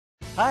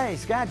Hi,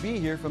 Scott B.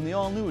 here from the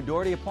all-new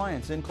Doherty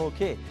Appliance in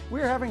Cloquet.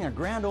 We're having a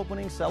grand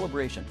opening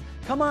celebration.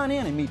 Come on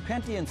in and meet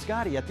Penty and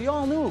Scotty at the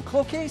all-new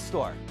Cloquet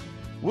store.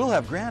 We'll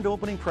have grand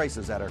opening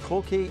prices at our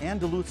Cloquet and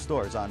Duluth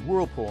stores on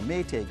Whirlpool,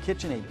 Maytag,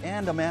 KitchenAid,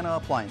 and Amana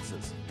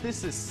appliances.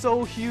 This is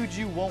so huge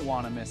you won't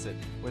want to miss it.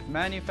 With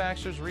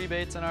manufacturer's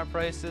rebates on our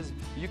prices,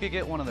 you could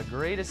get one of the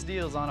greatest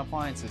deals on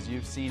appliances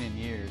you've seen in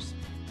years.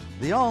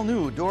 The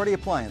all-new Doherty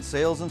Appliance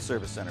Sales and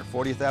Service Center,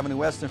 40th Avenue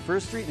West and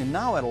 1st Street, and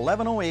now at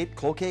 1108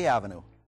 Cloquet Avenue.